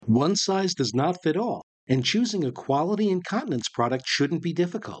One size does not fit all, and choosing a quality incontinence product shouldn't be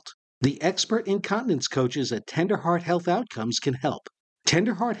difficult. The expert incontinence coaches at Tender Heart Health Outcomes can help.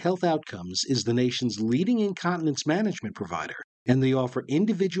 Tender Heart Health Outcomes is the nation's leading incontinence management provider, and they offer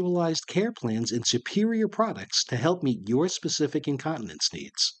individualized care plans and superior products to help meet your specific incontinence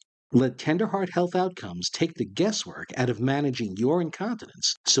needs. Let Tender Heart Health Outcomes take the guesswork out of managing your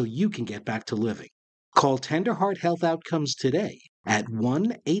incontinence so you can get back to living. Call Tender Heart Health Outcomes today at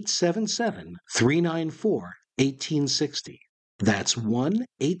 1-877-394-1860. That's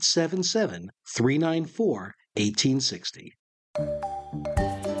 1-877-394-1860.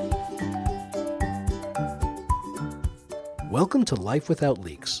 Welcome to Life Without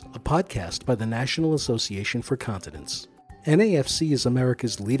Leaks, a podcast by the National Association for Continence. NAFC is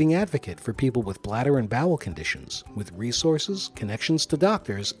America's leading advocate for people with bladder and bowel conditions, with resources, connections to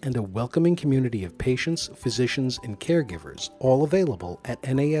doctors, and a welcoming community of patients, physicians, and caregivers, all available at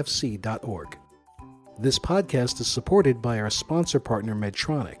nafc.org. This podcast is supported by our sponsor partner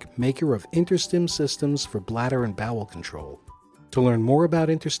Medtronic, maker of InterStim systems for bladder and bowel control. To learn more about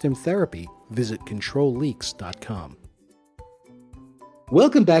InterStim therapy, visit controlleaks.com.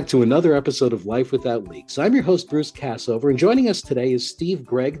 Welcome back to another episode of Life Without Leaks. I'm your host, Bruce Cassover, and joining us today is Steve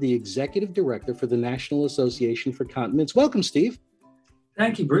Gregg, the Executive Director for the National Association for Continence. Welcome, Steve.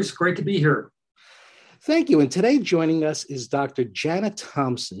 Thank you, Bruce. Great to be here. Thank you. And today joining us is Dr. Jana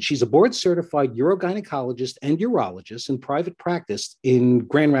Thompson. She's a board-certified urogynecologist and urologist in private practice in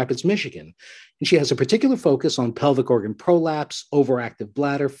Grand Rapids, Michigan. And she has a particular focus on pelvic organ prolapse, overactive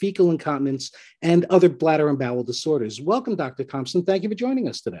bladder, fecal incontinence, and other bladder and bowel disorders. Welcome, Dr. Thompson. Thank you for joining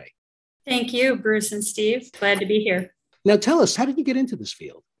us today. Thank you, Bruce and Steve. Glad to be here. Now tell us, how did you get into this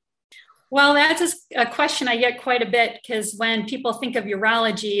field? Well, that's a question I get quite a bit because when people think of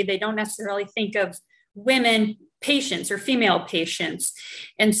urology, they don't necessarily think of women patients or female patients.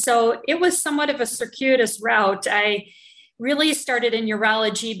 And so it was somewhat of a circuitous route. I really started in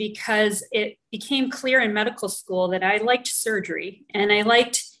urology because it became clear in medical school that I liked surgery and I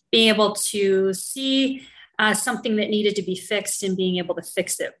liked being able to see something that needed to be fixed and being able to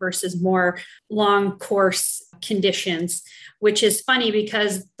fix it versus more long course conditions, which is funny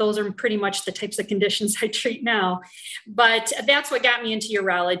because those are pretty much the types of conditions I treat now. But that's what got me into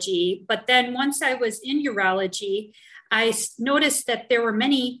urology. But then once I was in urology, I noticed that there were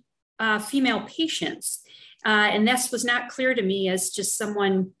many female patients. And this was not clear to me as just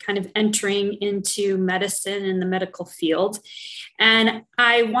someone kind of entering into medicine in the medical field. And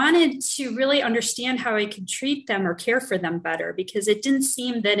I wanted to really understand how I could treat them or care for them better, because it didn't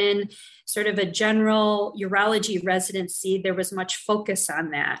seem that in sort of a general urology residency, there was much focus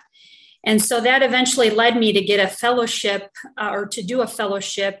on that. And so that eventually led me to get a fellowship or to do a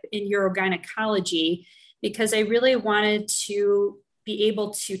fellowship in urogynecology, because I really wanted to be able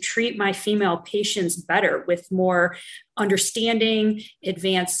to treat my female patients better with more understanding,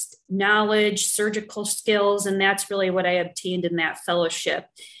 advanced knowledge, surgical skills. And that's really what I obtained in that fellowship.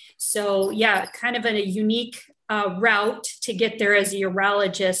 So yeah, kind of a unique route to get there as a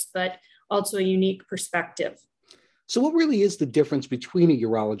urologist, but also a unique perspective. So what really is the difference between a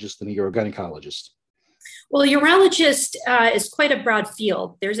urologist and a urogynecologist? Well, a urologist is quite a broad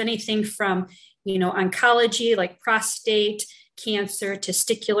field. There's anything from, oncology like prostate cancer,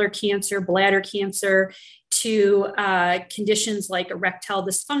 testicular cancer, bladder cancer, to conditions like erectile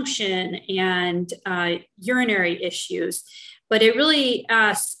dysfunction and urinary issues. But it really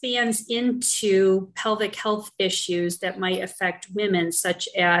spans into pelvic health issues that might affect women, such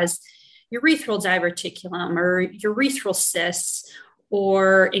as urethral diverticulum or urethral cysts,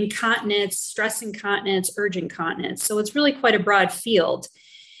 or incontinence, stress incontinence, urge incontinence. So it's really quite a broad field.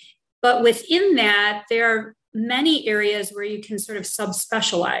 But within that, there are many areas where you can sort of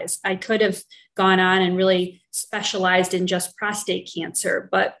subspecialize. I could have gone on and really specialized in just prostate cancer,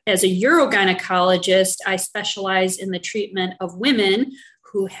 but as a urogynecologist, I specialize in the treatment of women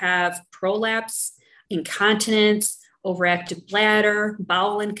who have prolapse, incontinence, overactive bladder,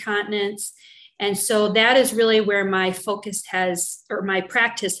 bowel incontinence. And so that is really where my focus has, or my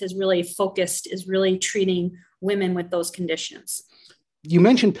practice has really focused, is really treating women with those conditions. You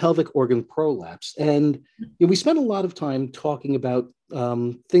mentioned pelvic organ prolapse, and we spent a lot of time talking about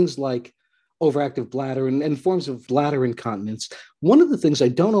things like overactive bladder and forms of bladder incontinence. One of the things I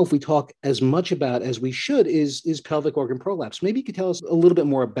don't know if we talk as much about as we should is pelvic organ prolapse. Maybe you could tell us a little bit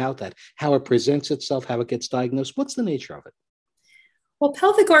more about that, how it presents itself, how it gets diagnosed. What's the nature of it? Well,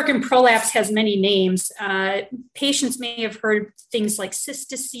 pelvic organ prolapse has many names. Patients may have heard things like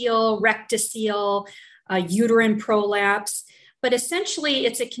cystocele, rectocele, uterine prolapse. But essentially,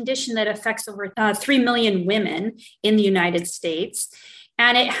 it's a condition that affects over 3 million women in the United States.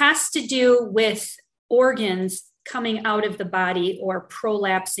 And it has to do with organs coming out of the body or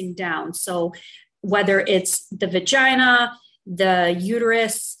prolapsing down. So whether it's the vagina, the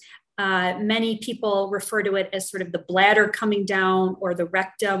uterus, many people refer to it as sort of the bladder coming down, or the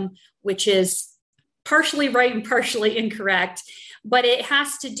rectum, which is partially right and partially incorrect. But it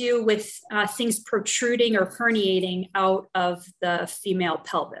has to do with things protruding or herniating out of the female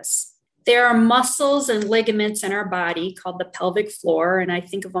pelvis. There are muscles and ligaments in our body called the pelvic floor, and I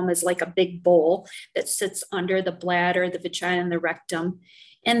think of them as like a big bowl that sits under the bladder, the vagina, and the rectum.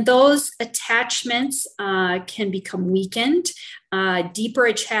 And those attachments can become weakened. Deeper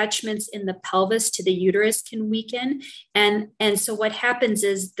attachments in the pelvis to the uterus can weaken. And so what happens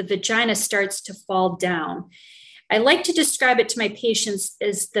is the vagina starts to fall down. I like to describe it to my patients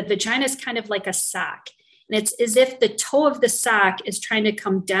as the vagina is kind of like a sock. And it's as if the toe of the sock is trying to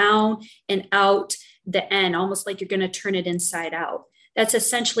come down and out the end, almost like you're going to turn it inside out. That's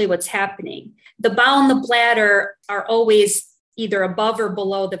essentially what's happening. The bowel and the bladder are always either above or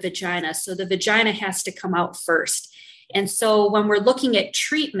below the vagina. So the vagina has to come out first. And so when we're looking at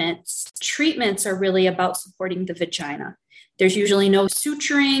treatments are really about supporting the vagina. There's usually no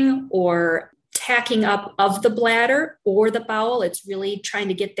suturing or tacking up of the bladder or the bowel. It's really trying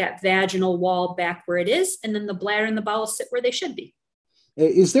to get that vaginal wall back where it is. And then the bladder and the bowel sit where they should be.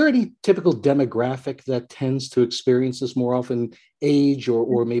 Is there any typical demographic that tends to experience this more often? Age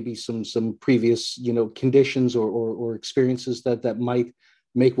or maybe some previous, conditions or experiences that might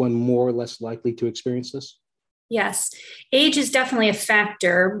make one more or less likely to experience this? Yes, age is definitely a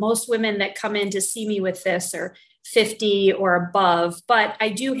factor. Most women that come in to see me with this are 50 or above, but I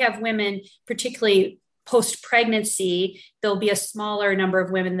do have women, particularly post-pregnancy, there'll be a smaller number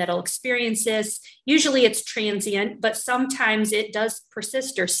of women that'll experience this. Usually it's transient, but sometimes it does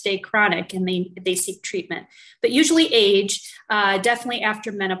persist or stay chronic and they seek treatment. But usually age, definitely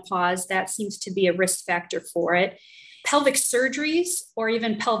after menopause, that seems to be a risk factor for it. Pelvic surgeries or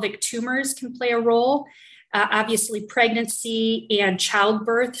even pelvic tumors can play a role. Obviously, pregnancy and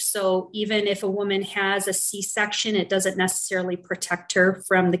childbirth. So even if a woman has a C-section, it doesn't necessarily protect her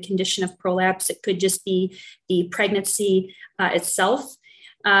from the condition of prolapse. It could just be the pregnancy itself.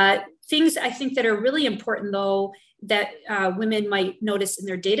 Things I think that are really important, though, that women might notice in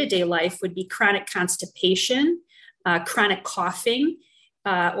their day-to-day life would be chronic constipation, chronic coughing,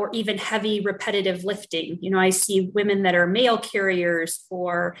 or even heavy repetitive lifting. I see women that are mail carriers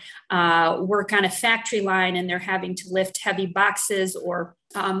or work on a factory line and they're having to lift heavy boxes or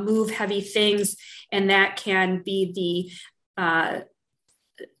move heavy things. And that can be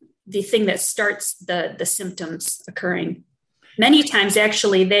the thing that starts the symptoms occurring. Many times,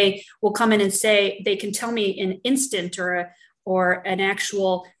 actually, they will come in and say, they can tell me an instant or an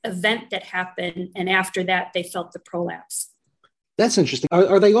actual event that happened. And after that, they felt the prolapse. That's interesting.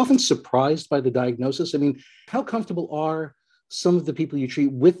 Are they often surprised by the diagnosis? I mean, how comfortable are some of the people you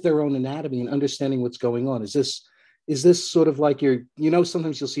treat with their own anatomy and understanding what's going on? Is this sort of like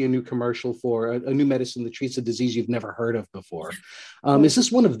sometimes you'll see a new commercial for a new medicine that treats a disease you've never heard of before. Is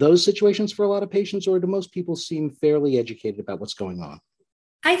this one of those situations for a lot of patients, or do most people seem fairly educated about what's going on?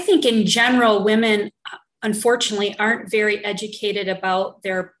 I think in general, women unfortunately aren't very educated about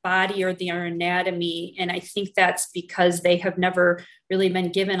their body or their anatomy. And I think that's because they have never really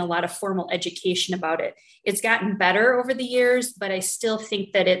been given a lot of formal education about it. It's gotten better over the years, but I still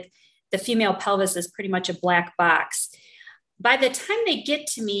think that the female pelvis is pretty much a black box. By the time they get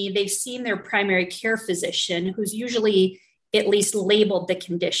to me, they've seen their primary care physician, who's usually at least labeled the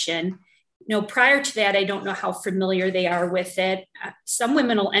condition. Prior to that, I don't know how familiar they are with it. Some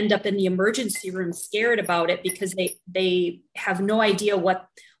women will end up in the emergency room scared about it because they have no idea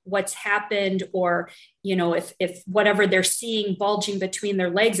what's happened, or, if whatever they're seeing bulging between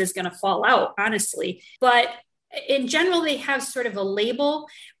their legs is going to fall out, honestly. But in general, they have sort of a label,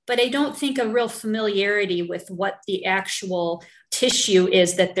 but I don't think a real familiarity with what the actual tissue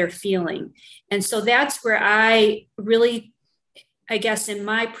is that they're feeling. And so that's where I really, I guess in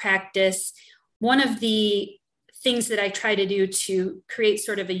my practice, one of the things that I try to do to create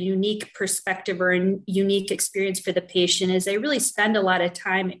sort of a unique perspective or a unique experience for the patient is I really spend a lot of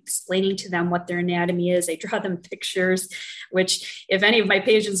time explaining to them what their anatomy is. I draw them pictures, which if any of my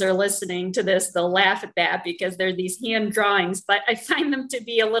patients are listening to this, they'll laugh at that because they're these hand drawings, but I find them to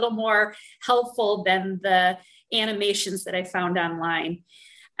be a little more helpful than the animations that I found online.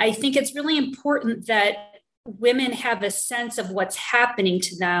 I think it's really important that women have a sense of what's happening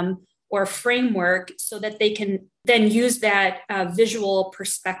to them or framework so that they can then use that visual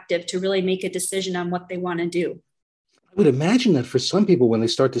perspective to really make a decision on what they want to do. I would imagine that for some people, when they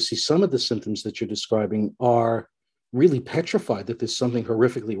start to see some of the symptoms that you're describing are really petrified that there's something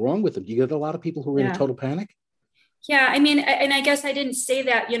horrifically wrong with them. Do you get a lot of people who are in a total panic? Yeah, I mean, and I guess I didn't say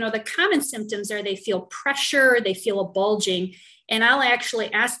that, the common symptoms are they feel pressure, they feel a bulging, and I'll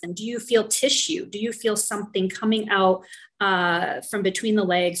actually ask them, do you feel tissue? Do you feel something coming out from between the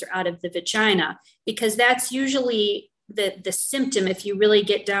legs or out of the vagina? Because that's usually the symptom if you really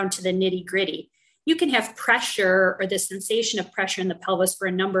get down to the nitty gritty. You can have pressure or the sensation of pressure in the pelvis for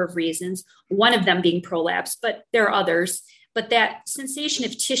a number of reasons, one of them being prolapse, but there are others. But that sensation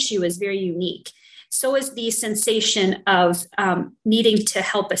of tissue is very unique. So is the sensation of needing to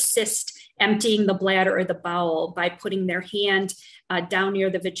help assist emptying the bladder or the bowel by putting their hand down near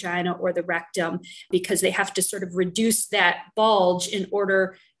the vagina or the rectum, because they have to sort of reduce that bulge in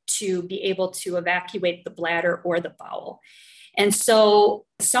order to be able to evacuate the bladder or the bowel. And so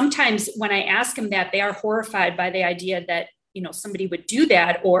sometimes when I ask them that, they are horrified by the idea that, somebody would do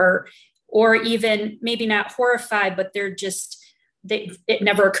that, or even maybe not horrified, but they're just, it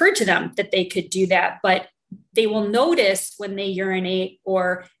never occurred to them that they could do that, but they will notice when they urinate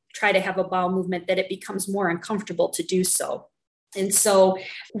or try to have a bowel movement that it becomes more uncomfortable to do so. And so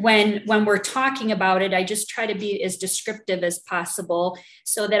when we're talking about it, I just try to be as descriptive as possible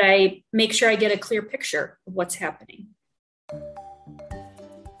so that I make sure I get a clear picture of what's happening.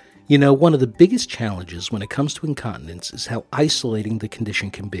 One of the biggest challenges when it comes to incontinence is how isolating the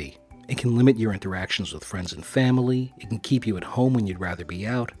condition can be. It can limit your interactions with friends and family. It can keep you at home when you'd rather be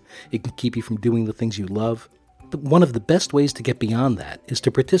out. It can keep you from doing the things you love. But one of the best ways to get beyond that is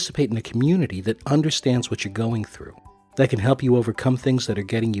to participate in a community that understands what you're going through, that can help you overcome things that are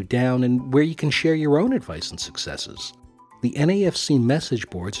getting you down, and where you can share your own advice and successes. The NAFC message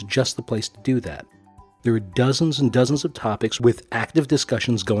boards are just the place to do that. There are dozens and dozens of topics with active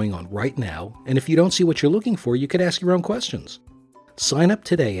discussions going on right now, and if you don't see what you're looking for, you could ask your own questions. Sign up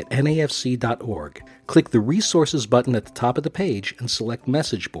today at nafc.org. Click the resources button at the top of the page and select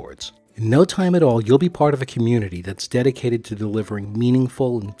message boards. In no time at all, you'll be part of a community that's dedicated to delivering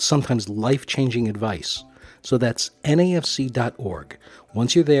meaningful and sometimes life-changing advice. So that's nafc.org.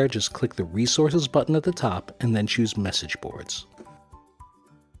 Once you're there, just click the resources button at the top and then choose message boards.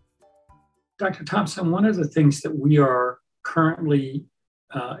 Dr. Thompson, one of the things that we are currently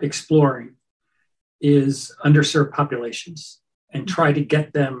exploring is underserved populations and try to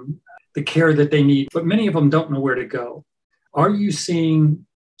get them the care that they need, but many of them don't know where to go. Are you seeing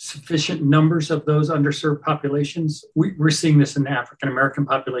sufficient numbers of those underserved populations? We're seeing this in the African American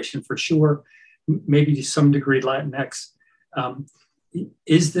population for sure, maybe to some degree Latinx.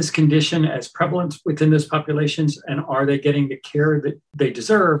 Is this condition as prevalent within those populations, and are they getting the care that they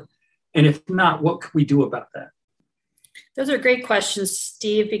deserve? And if not, what can we do about that? Those are great questions,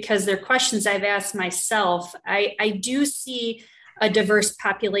 Steve, because they're questions I've asked myself. I do see a diverse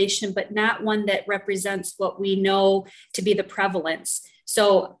population, but not one that represents what we know to be the prevalence.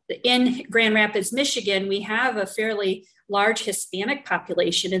 So in Grand Rapids, Michigan, we have a fairly large Hispanic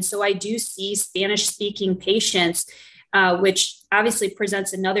population. And so I do see Spanish-speaking patients, which obviously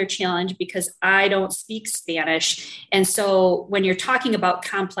presents another challenge because I don't speak Spanish. And so when you're talking about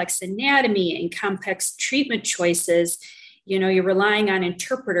complex anatomy and complex treatment choices, you're relying on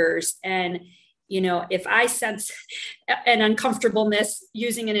interpreters. And if I sense an uncomfortableness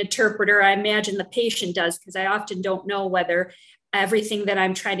using an interpreter, I imagine the patient does, because I often don't know whether everything that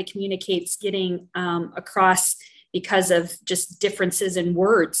I'm trying to communicate is getting across because of just differences in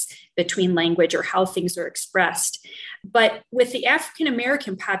words between language or how things are expressed. But with the African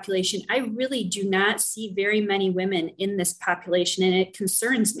American population, I really do not see very many women in this population, and it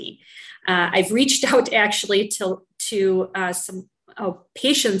concerns me. I've reached out actually to some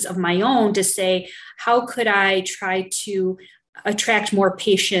patients of my own to say, how could I try to attract more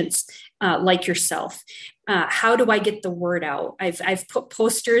patients like yourself? How do I get the word out? I've put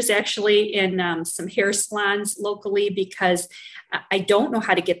posters actually in some hair salons locally because I don't know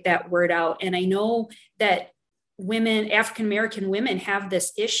how to get that word out. And I know that African American women have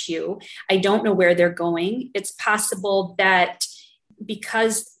this issue. I don't know where they're going. It's possible that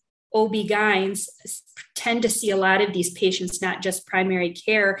because OB-GYNs tend to see a lot of these patients, not just primary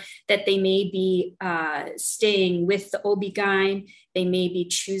care, that they may be staying with the OB-GYN. They may be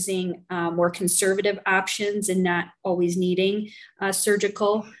choosing more conservative options and not always needing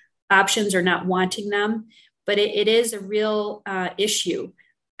surgical options or not wanting them. But it is a real issue.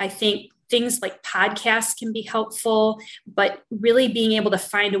 I think things like podcasts can be helpful, but really being able to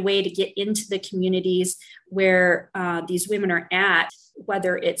find a way to get into the communities where these women are at,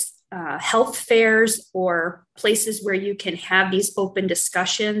 whether it's health fairs or places where you can have these open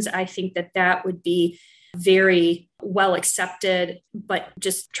discussions, I think that would be very well accepted, but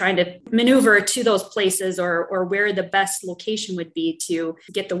just trying to maneuver to those places or where the best location would be to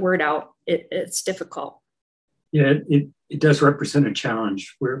get the word out, it's difficult. Yeah, it does represent a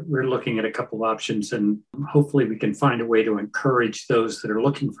challenge. We're looking at a couple of options, and hopefully we can find a way to encourage those that are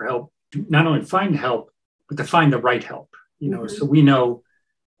looking for help, to not only find help, but to find the right help. So we know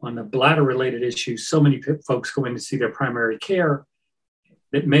on the bladder-related issues, so many folks go in to see their primary care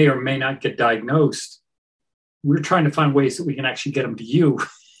that may or may not get diagnosed. We're trying to find ways that we can actually get them to you,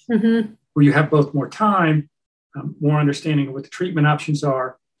 where you have both more time, more understanding of what the treatment options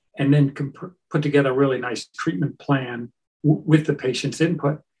are, and then can put together a really nice treatment plan with the patient's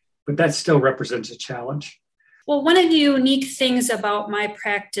input. But that still represents a challenge. Well, one of the unique things about my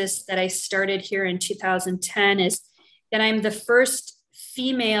practice that I started here in 2010 is that I'm the first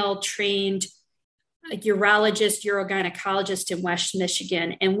female trained urologist, urogynecologist in West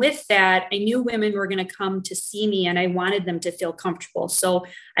Michigan. And with that, I knew women were going to come to see me and I wanted them to feel comfortable. So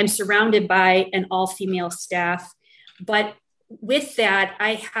I'm surrounded by an all-female staff. But with that,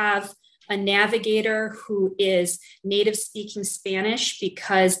 I have a navigator who is native speaking Spanish,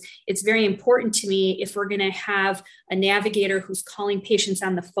 because it's very important to me, if we're going to have a navigator who's calling patients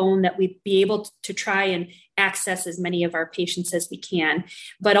on the phone, that we be able to try and access as many of our patients as we can,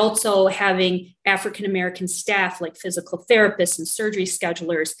 but also having African-American staff like physical therapists and surgery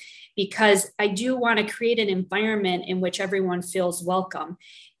schedulers, because I do want to create an environment in which everyone feels welcome.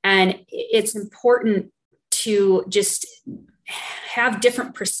 And it's important to just have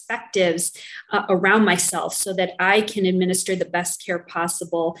different perspectives around myself so that I can administer the best care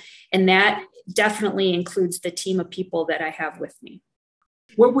possible. And that definitely includes the team of people that I have with me.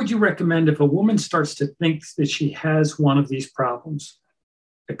 What would you recommend if a woman starts to think that she has one of these problems?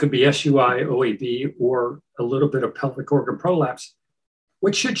 It could be SUI, OAB, or a little bit of pelvic organ prolapse.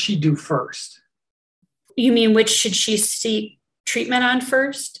 What should she do first? You mean which should she seek treatment on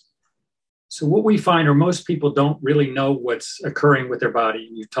first? So what we find are most people don't really know what's occurring with their body.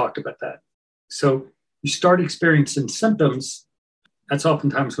 You've talked about that. So you start experiencing symptoms. That's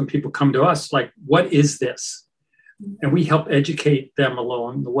oftentimes when people come to us like, what is this? And we help educate them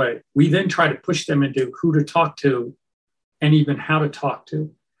along the way. We then try to push them into who to talk to and even how to talk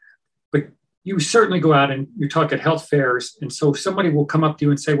to. But you certainly go out and you talk at health fairs. And so somebody will come up to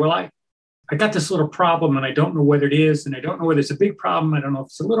you and say, well, I got this little problem and I don't know what it is. And I don't know whether it's a big problem. I don't know if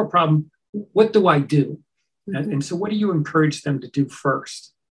it's a little problem. What do I do? And so what do you encourage them to do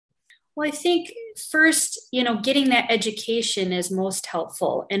first? Well, I think first, getting that education is most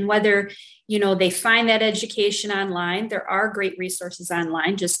helpful. And whether, they find that education online, there are great resources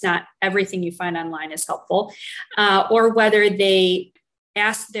online, just not everything you find online is helpful, or whether they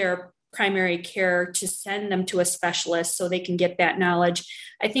ask their primary care to send them to a specialist so they can get that knowledge,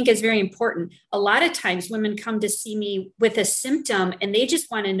 I think is very important. A lot of times women come to see me with a symptom and they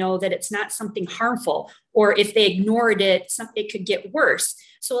just want to know that it's not something harmful, or if they ignored it, it could get worse.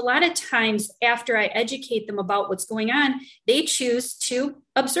 So a lot of times after I educate them about what's going on, they choose to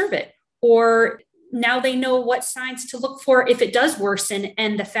observe it, or now they know what signs to look for if it does worsen,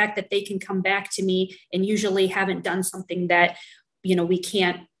 and the fact that they can come back to me and usually haven't done something that, we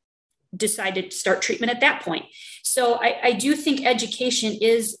can't decide to start treatment at that point. So I do think education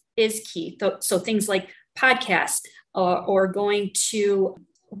is key. So things like podcasts or going to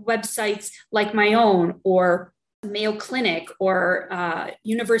websites like my own, or Mayo Clinic, or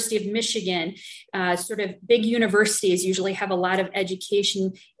University of Michigan, sort of big universities usually have a lot of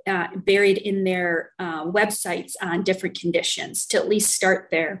education buried in their websites on different conditions, to at least start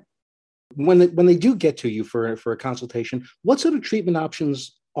there. When they do get to you for a consultation, what sort of treatment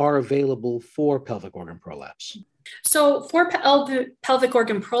options are available for pelvic organ prolapse? So for pelvic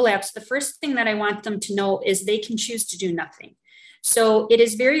organ prolapse, the first thing that I want them to know is they can choose to do nothing. So it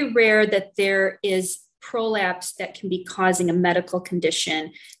is very rare that there is prolapse that can be causing a medical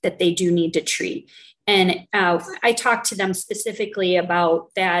condition that they do need to treat. And I talk to them specifically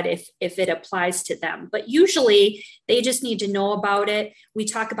about that if it applies to them. But usually they just need to know about it. We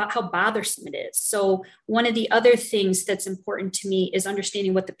talk about how bothersome it is. So one of the other things that's important to me is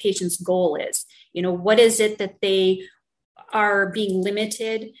understanding what the patient's goal is. What is it that they are being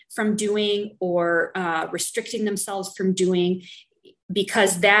limited from doing, or restricting themselves from doing,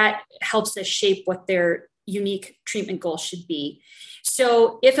 because that helps us shape what their unique treatment goal should be.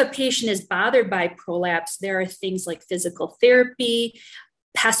 So if a patient is bothered by prolapse, there are things like physical therapy,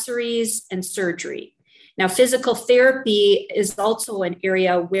 pessaries, and surgery. Now, physical therapy is also an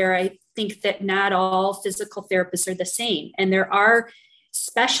area where I think that not all physical therapists are the same. And there are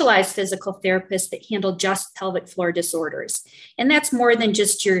specialized physical therapists that handle just pelvic floor disorders. And that's more than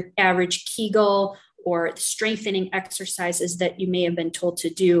just your average Kegel or strengthening exercises that you may have been told to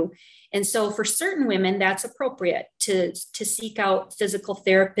do. And so for certain women, that's appropriate to seek out physical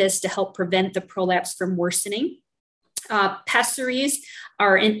therapists to help prevent the prolapse from worsening. Pessaries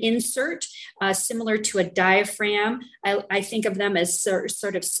are an insert similar to a diaphragm. I think of them as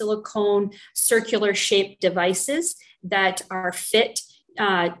sort of silicone circular shaped devices that are fit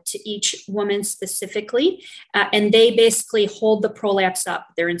to each woman specifically. And they basically hold the prolapse up.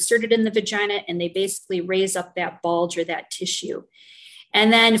 They're inserted in the vagina and they basically raise up that bulge or that tissue.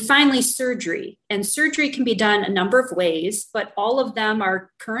 And then finally, surgery. And surgery can be done a number of ways, but all of them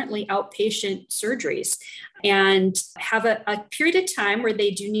are currently outpatient surgeries and have a period of time where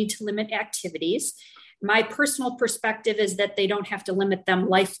they do need to limit activities. My personal perspective is that they don't have to limit them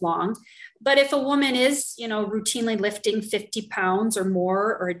lifelong. But if a woman is, routinely lifting 50 pounds or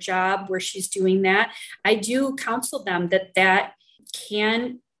more, or a job where she's doing that, I do counsel them that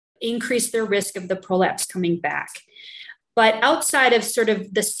can increase their risk of the prolapse coming back. But outside of sort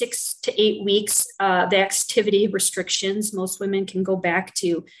of the 6 to 8 weeks, the activity restrictions, most women can go back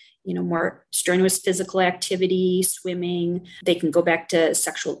to, more strenuous physical activity, swimming. They can go back to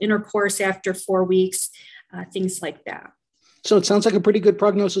sexual intercourse after 4 weeks, things like that. So it sounds like a pretty good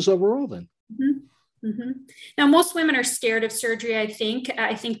prognosis overall then. Mm-hmm. Mm-hmm. Now, most women are scared of surgery, I think.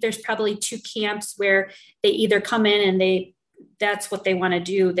 I think there's probably two camps where they either come in and that's what they want to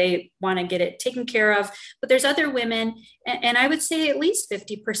do. They want to get it taken care of. But there's other women, and I would say at least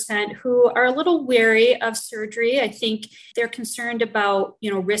 50%, who are a little wary of surgery. I think they're concerned about,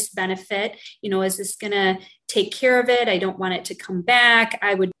 risk benefit. Is this going to take care of it? I don't want it to come back.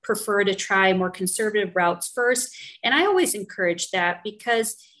 I would prefer to try more conservative routes first. And I always encourage that,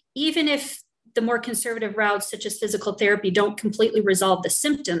 because even if the more conservative routes, such as physical therapy, don't completely resolve the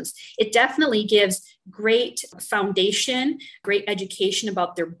symptoms, it definitely gives great foundation, great education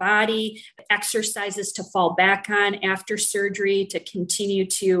about their body, exercises to fall back on after surgery to continue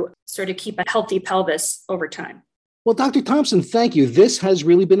to sort of keep a healthy pelvis over time. Well, Dr. Thompson, thank you. This has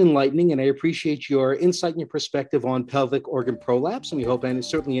really been enlightening, and I appreciate your insight and your perspective on pelvic organ prolapse. And we hope, and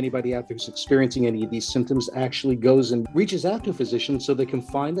certainly anybody out there who's experiencing any of these symptoms actually goes and reaches out to a physician so they can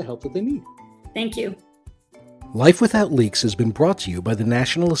find the help that they need. Thank you. Life Without Leaks has been brought to you by the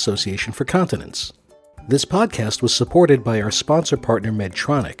National Association for Continence. This podcast was supported by our sponsor partner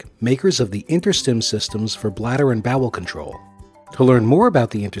Medtronic, makers of the InterStim systems for bladder and bowel control. To learn more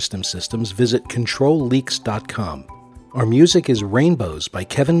about the InterStim systems, visit controlleaks.com. Our music is Rainbows by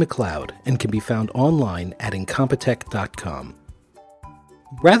Kevin MacLeod and can be found online at incompetech.com.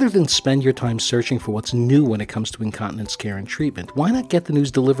 Rather than spend your time searching for what's new when it comes to incontinence care and treatment, why not get the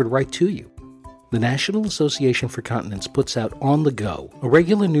news delivered right to you? The National Association for Continence puts out On the Go, a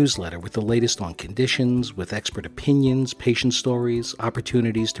regular newsletter with the latest on conditions, with expert opinions, patient stories,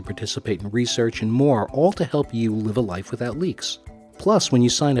 opportunities to participate in research, and more, all to help you live a life without leaks. Plus, when you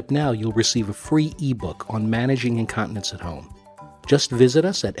sign up now, you'll receive a free ebook on managing incontinence at home. Just visit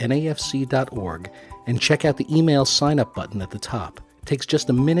us at nafc.org and check out the email sign-up button at the top. It takes just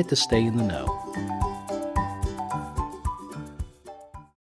a minute to stay in the know.